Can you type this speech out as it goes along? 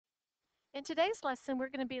In today's lesson, we're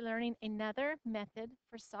going to be learning another method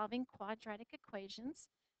for solving quadratic equations.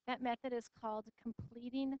 That method is called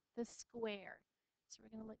completing the square. So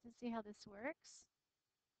we're going to look to see how this works.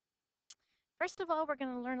 First of all, we're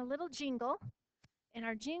going to learn a little jingle. And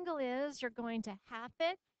our jingle is you're going to half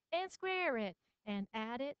it and square it and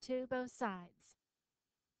add it to both sides.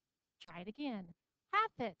 Try it again.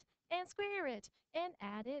 Half it and square it and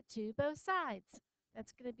add it to both sides.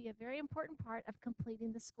 That's going to be a very important part of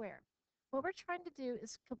completing the square. What we're trying to do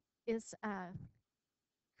is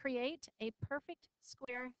create a perfect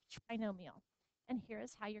square trinomial. And here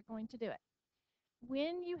is how you're going to do it.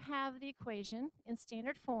 When you have the equation in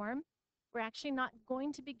standard form, we're actually not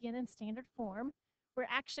going to begin in standard form. We're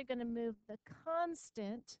actually going to move the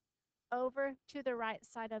constant over to the right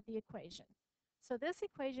side of the equation. So this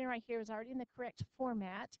equation right here is already in the correct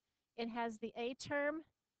format. It has the a term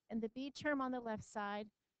and the b term on the left side,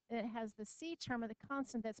 and it has the c term of the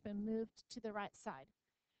constant that's been moved to the right side.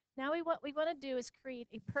 Now what we want to do is create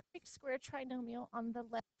a perfect square trinomial on the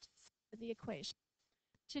left side of the equation.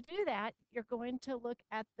 To do that, you're going to look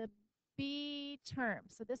at the b term.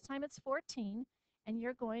 So this time it's 14, and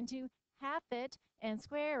you're going to half it and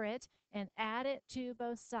square it and add it to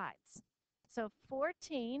both sides. So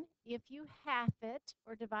 14, if you half it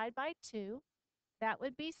or divide by 2, that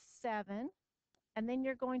would be 7. And then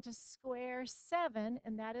you're going to square 7,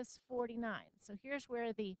 and that is 49. So here's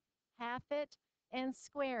where the half it and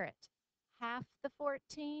square it. Half the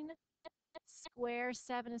 14, square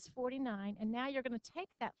 7 is 49. And now you're going to take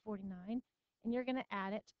that 49 and you're going to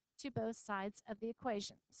add it to both sides of the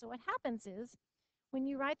equation. So what happens is when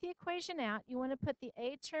you write the equation out, you want to put the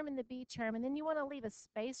a term and the b term, and then you want to leave a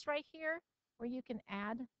space right here where you can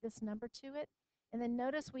add this number to it. And then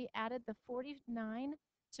notice we added the 49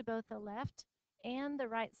 to both the left and the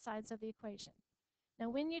right sides of the equation. Now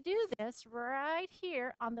when you do this, right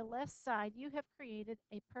here on the left side, you have created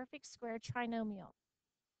a perfect square trinomial.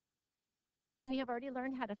 We have already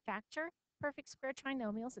learned how to factor perfect square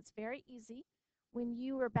trinomials. It's very easy. When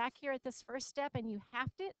you were back here at this first step and you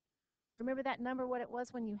halved it, remember that number, what it was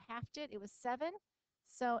when you halved it? It was 7.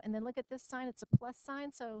 So, and then look at this sign, it's a plus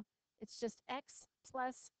sign, so it's just x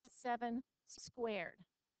plus 7 squared.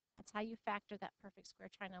 That's how you factor that perfect square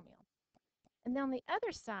trinomial. And then on the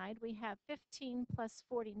other side, we have 15 plus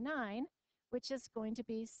 49, which is going to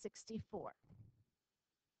be 64.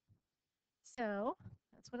 So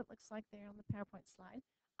that's what it looks like there on the PowerPoint slide.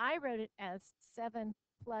 I wrote it as 7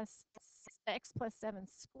 plus x plus 7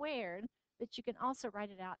 squared, but you can also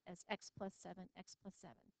write it out as x plus 7, x plus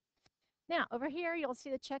 7. Now, over here, you'll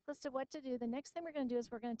see the checklist of what to do. The next thing we're going to do is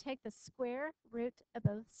we're going to take the square root of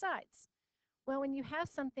both sides. Well, when you have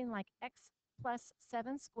something like x plus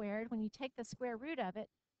 7 squared, when you take the square root of it,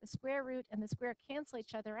 the square root and the square cancel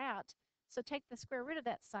each other out. So take the square root of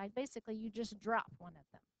that side. Basically, you just drop one of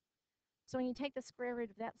them. So when you take the square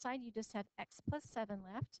root of that side, you just have x plus 7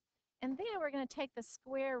 left. And then we're going to take the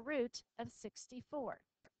square root of 64.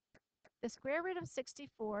 The square root of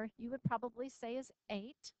 64, you would probably say is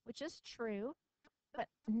 8, which is true. But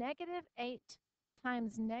negative 8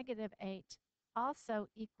 times negative 8 also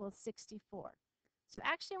equals 64. So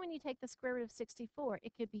actually, when you take the square root of 64,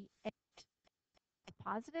 it could be 8, a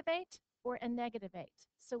positive 8, or a negative 8.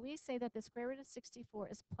 So we say that the square root of 64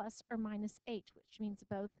 is plus or minus 8, which means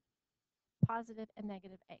both positive and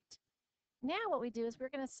negative 8. Now what we do is we're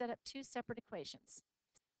going to set up two separate equations.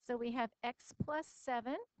 So we have x plus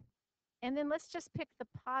 7, and then let's just pick the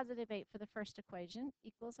positive 8 for the first equation,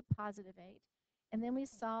 equals a positive 8. And then we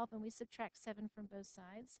solve and we subtract 7 from both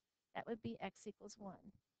sides. That would be x equals 1.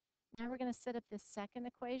 Now we're going to set up this second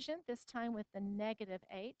equation, this time with the negative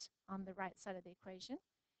 8 on the right side of the equation.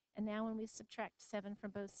 And now when we subtract 7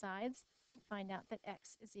 from both sides, we find out that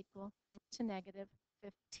x is equal to negative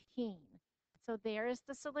 15. So there is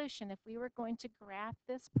the solution. If we were going to graph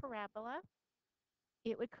this parabola,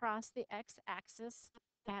 it would cross the x-axis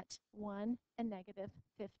at 1 and negative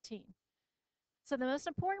 15. So the most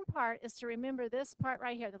important part is to remember this part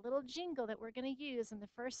right here, the little jingle that we're going to use in the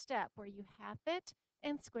first step, where you half it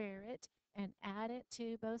and square it and add it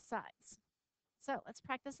to both sides. So let's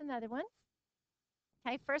practice another one.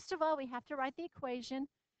 Okay, first of all, we have to write the equation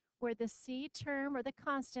where the c term or the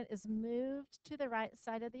constant is moved to the right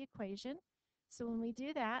side of the equation. So when we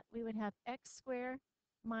do that, we would have x squared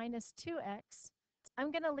minus 2x.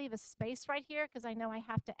 I'm going to leave a space right here because I know I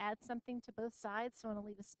have to add something to both sides, so I'm going to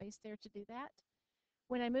leave a space there to do that.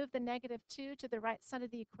 When I move the negative 2 to the right side of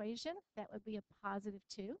the equation, that would be a positive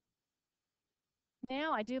 2.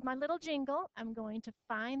 Now I do my little jingle. I'm going to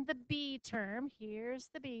find the b term. Here's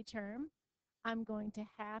the b term. I'm going to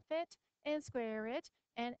half it and square it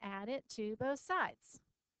and add it to both sides.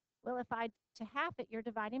 Well, if I to half it, you're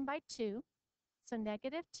dividing by 2. So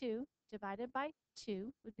negative 2 divided by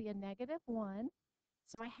 2 would be a negative 1.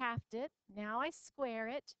 So I halved it. Now I square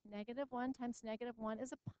it. Negative 1 times negative 1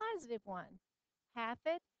 is a positive 1. Half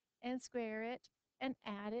it and square it and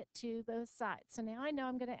add it to both sides. So now I know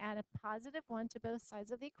I'm going to add a positive 1 to both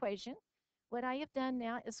sides of the equation. What I have done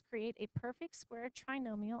now is create a perfect square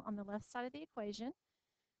trinomial on the left side of the equation.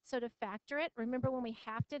 So to factor it, remember when we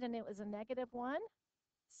halved it and it was a negative 1?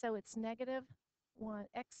 So it's negative 1,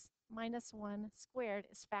 x minus 1 squared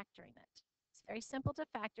is factoring it. It's very simple to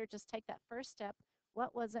factor. Just take that first step.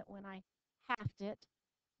 What was it when I halved it?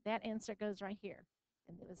 That answer goes right here.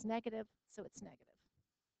 And it was negative, so it's negative.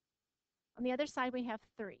 On the other side, we have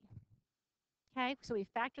 3. Okay, so we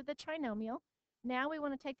factored the trinomial. Now we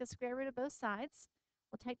want to take the square root of both sides.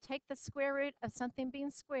 We'll take the square root of something being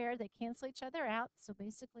squared. They cancel each other out. So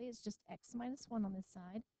basically, it's just x minus 1 on this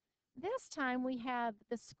side. This time, we have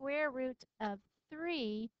the square root of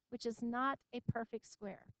 3, which is not a perfect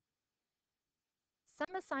square.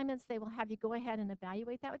 Some assignments, they will have you go ahead and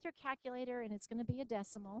evaluate that with your calculator, and it's going to be a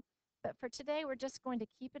decimal. But for today, we're just going to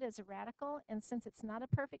keep it as a radical. And since it's not a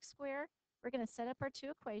perfect square, we're going to set up our two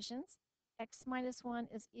equations. X minus 1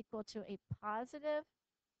 is equal to a positive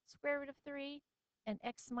square root of 3, and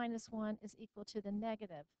x minus 1 is equal to the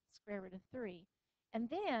negative square root of 3. And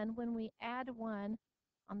then when we add 1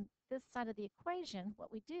 on this side of the equation,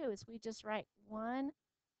 what we do is we just write 1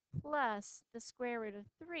 plus the square root of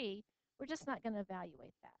 3. We're just not going to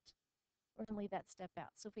evaluate that. We're going to leave that step out.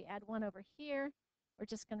 So if we add 1 over here, we're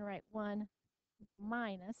just going to write 1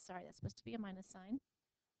 minus, sorry, that's supposed to be a minus sign,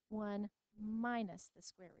 1 minus the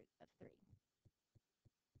square root of 3.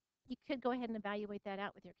 You could go ahead and evaluate that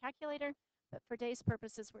out with your calculator, but for today's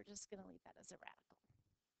purposes, we're just going to leave that as a radical.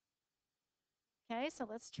 Okay, so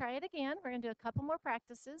let's try it again. We're going to do a couple more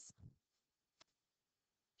practices.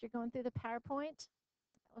 If you're going through the PowerPoint,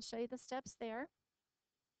 I'll show you the steps there.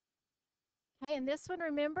 Okay, and this one,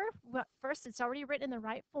 remember, first it's already written in the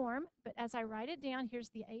right form, but as I write it down, here's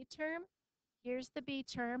the A term, here's the B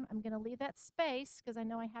term. I'm going to leave that space because I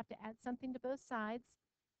know I have to add something to both sides.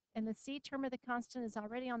 And the C term of the constant is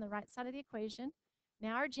already on the right side of the equation.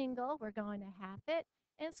 Now our jingle, we're going to half it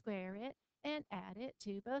and square it and add it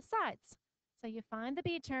to both sides. So you find the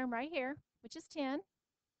B term right here, which is 10.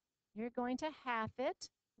 You're going to half it,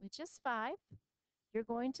 which is 5. You're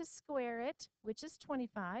going to square it, which is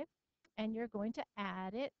 25. And you're going to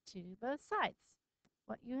add it to both sides.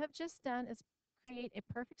 What you have just done is create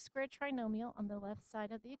a perfect square trinomial on the left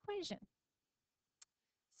side of the equation.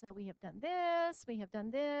 So we have done this, we have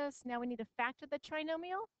done this. Now we need to factor the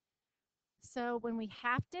trinomial. So when we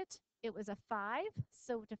halved it, it was a 5.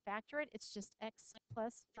 So to factor it, it's just x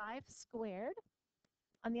plus 5 squared.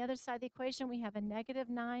 On the other side of the equation, we have a negative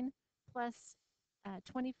 9 plus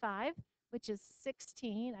 25, which is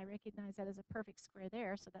 16. I recognize that as a perfect square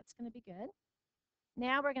there, so that's going to be good.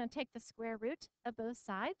 Now we're going to take the square root of both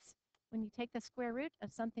sides. When you take the square root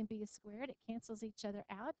of something being squared, it cancels each other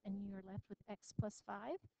out, and you are left with x plus 5.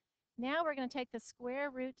 Now we're going to take the square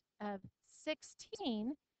root of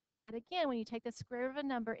 16. And again, when you take the square root of a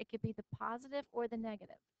number, it could be the positive or the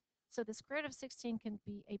negative. So the square root of 16 can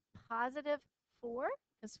be a positive 4,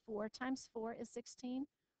 because 4 times 4 is 16,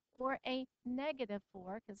 or a negative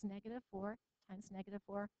 4, because negative 4 times negative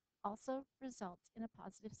 4 also results in a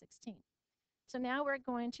positive 16. So now we're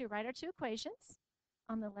going to write our two equations.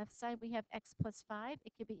 On the left side, we have x plus 5.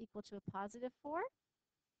 It could be equal to a positive 4.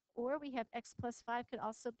 Or we have x plus 5 could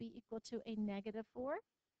also be equal to a negative 4.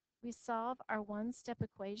 We solve our one-step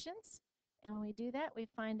equations. And when we do that, we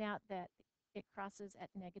find out that it crosses at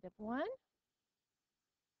negative 1.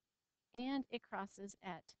 And it crosses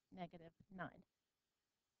at negative 9.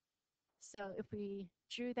 So if we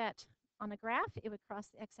drew that on a graph, it would cross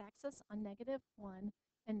the x-axis on negative 1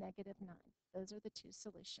 and negative 9. Those are the two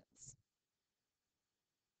solutions.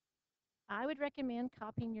 I would recommend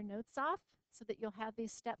copying your notes off so that you'll have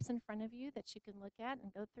these steps in front of you that you can look at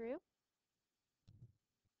and go through.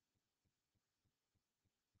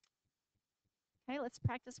 Okay, let's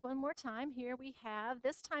practice one more time. Here we have,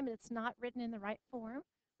 this time it's not written in the right form.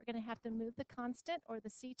 We're going to have to move the constant or the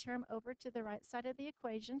C term over to the right side of the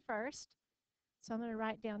equation first. So I'm going to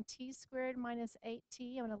write down t squared minus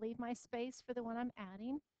 8t. I'm going to leave my space for the one I'm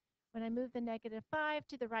adding. When I move the negative 5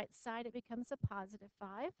 to the right side, it becomes a positive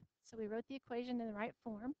 5. So we wrote the equation in the right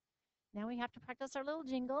form. Now we have to practice our little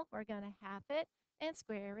jingle. We're going to half it and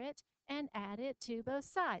square it and add it to both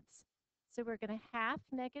sides. So we're going to half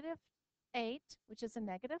negative 8, which is a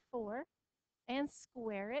negative 4, and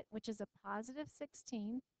square it, which is a positive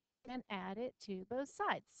 16, and add it to both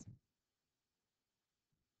sides.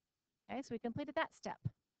 Okay, so we completed that step.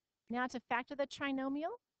 Now to factor the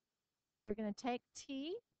trinomial, we're going to take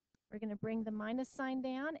t, we're going to bring the minus sign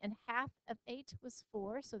down, and half of 8 was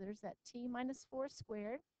 4, so there's that t minus 4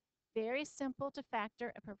 squared. Very simple to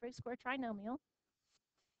factor a perfect square trinomial.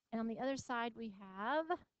 And on the other side, we have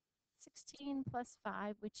 16 plus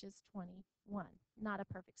 5, which is 21, not a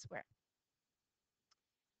perfect square.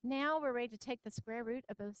 Now we're ready to take the square root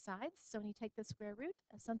of both sides. So when you take the square root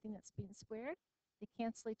of something that's being squared, they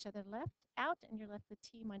cancel each other out, and you're left with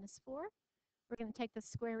t minus 4. We're going to take the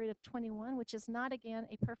square root of 21, which is not, again,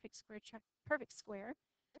 a perfect square.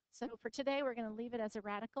 So for today, we're going to leave it as a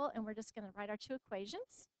radical, and we're just going to write our two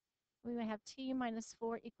equations. We have t minus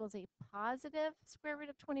 4 equals a positive square root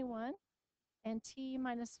of 21, and t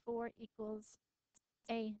minus 4 equals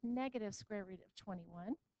a negative square root of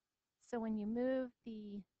 21. So when you move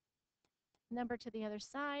the number to the other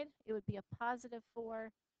side, it would be a positive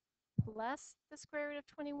 4 plus the square root of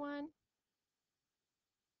 21,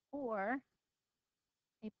 or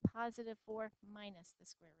a positive 4 minus the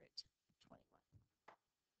square root of 21.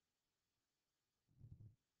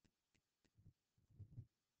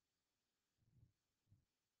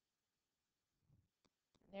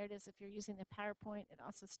 And there it is. If you're using the PowerPoint, it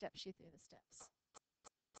also steps you through the steps.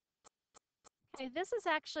 Okay, this is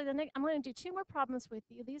actually the next. I'm going to do two more problems with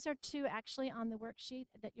you. These are two actually on the worksheet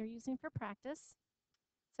that you're using for practice.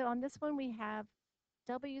 So on this one, we have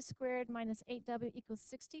w squared minus 8w equals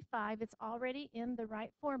 65. It's already in the right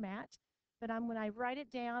format, but when I write it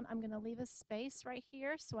down, I'm going to leave a space right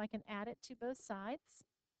here so I can add it to both sides.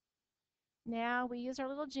 Now we use our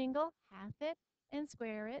little jingle, half it and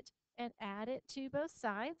square it and add it to both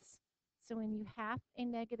sides. So when you half a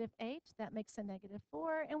negative 8, that makes a negative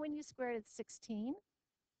 4, and when you square it, it's 16.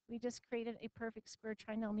 We just created a perfect square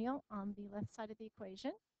trinomial on the left side of the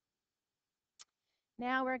equation.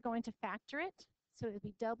 Now we're going to factor it. So it would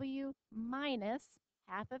be w minus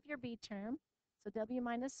half of your b term, so w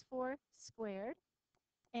minus 4 squared.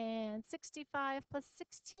 And 65 plus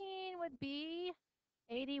 16 would be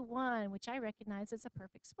 81, which I recognize as a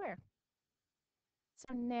perfect square.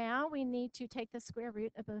 So now we need to take the square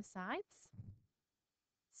root of both sides.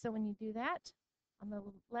 So when you do that, on the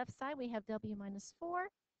left side, we have w minus 4.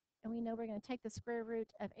 And we know we're going to take the square root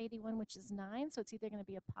of 81, which is 9. So it's either going to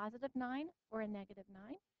be a positive 9 or a negative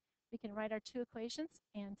 9. We can write our two equations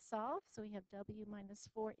and solve. So we have w minus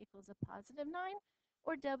 4 equals a positive 9,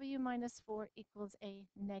 or w minus 4 equals a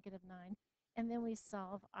negative 9. And then we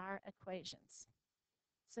solve our equations.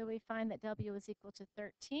 So we find that w is equal to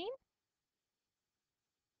 13,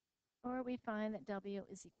 or we find that w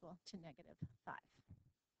is equal to negative 5.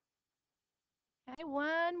 Okay,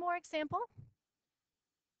 one more example.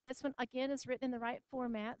 This one, again, is written in the right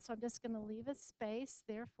format, so I'm just going to leave a space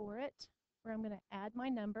there for it where I'm going to add my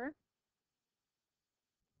number.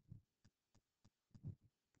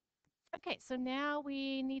 Okay, so now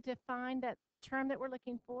we need to find that term that we're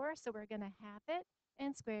looking for, so we're going to half it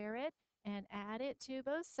and square it and add it to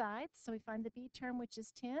both sides. So we find the b term, which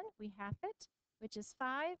is 10, we half it, which is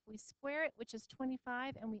 5, we square it, which is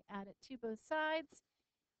 25, and we add it to both sides.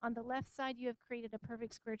 On the left side, you have created a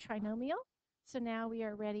perfect square trinomial. So now we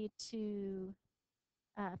are ready to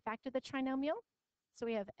factor the trinomial. So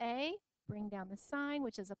we have a, bring down the sign,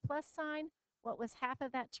 which is a plus sign. What was half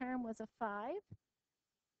of that term was a 5.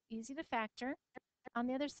 Easy to factor. On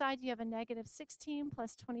the other side, you have a negative 16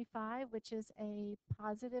 plus 25, which is a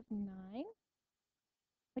positive 9,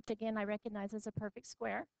 which again I recognize as a perfect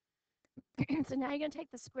square. So now you're going to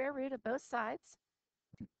take the square root of both sides.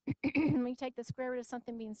 When you take the square root of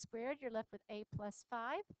something being squared, you're left with a plus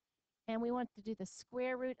 5. And we want to do the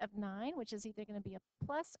square root of 9, which is either going to be a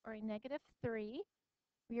plus or a negative 3.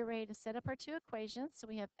 We are ready to set up our two equations. So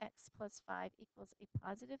we have x plus 5 equals a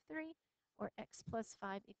positive 3, or x plus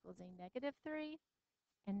 5 equals a negative 3.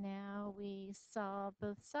 And now we solve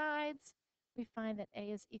both sides. We find that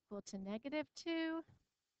a is equal to negative 2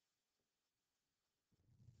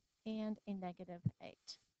 and a negative 8.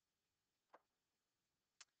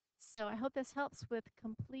 So I hope this helps with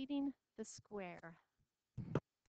completing the square.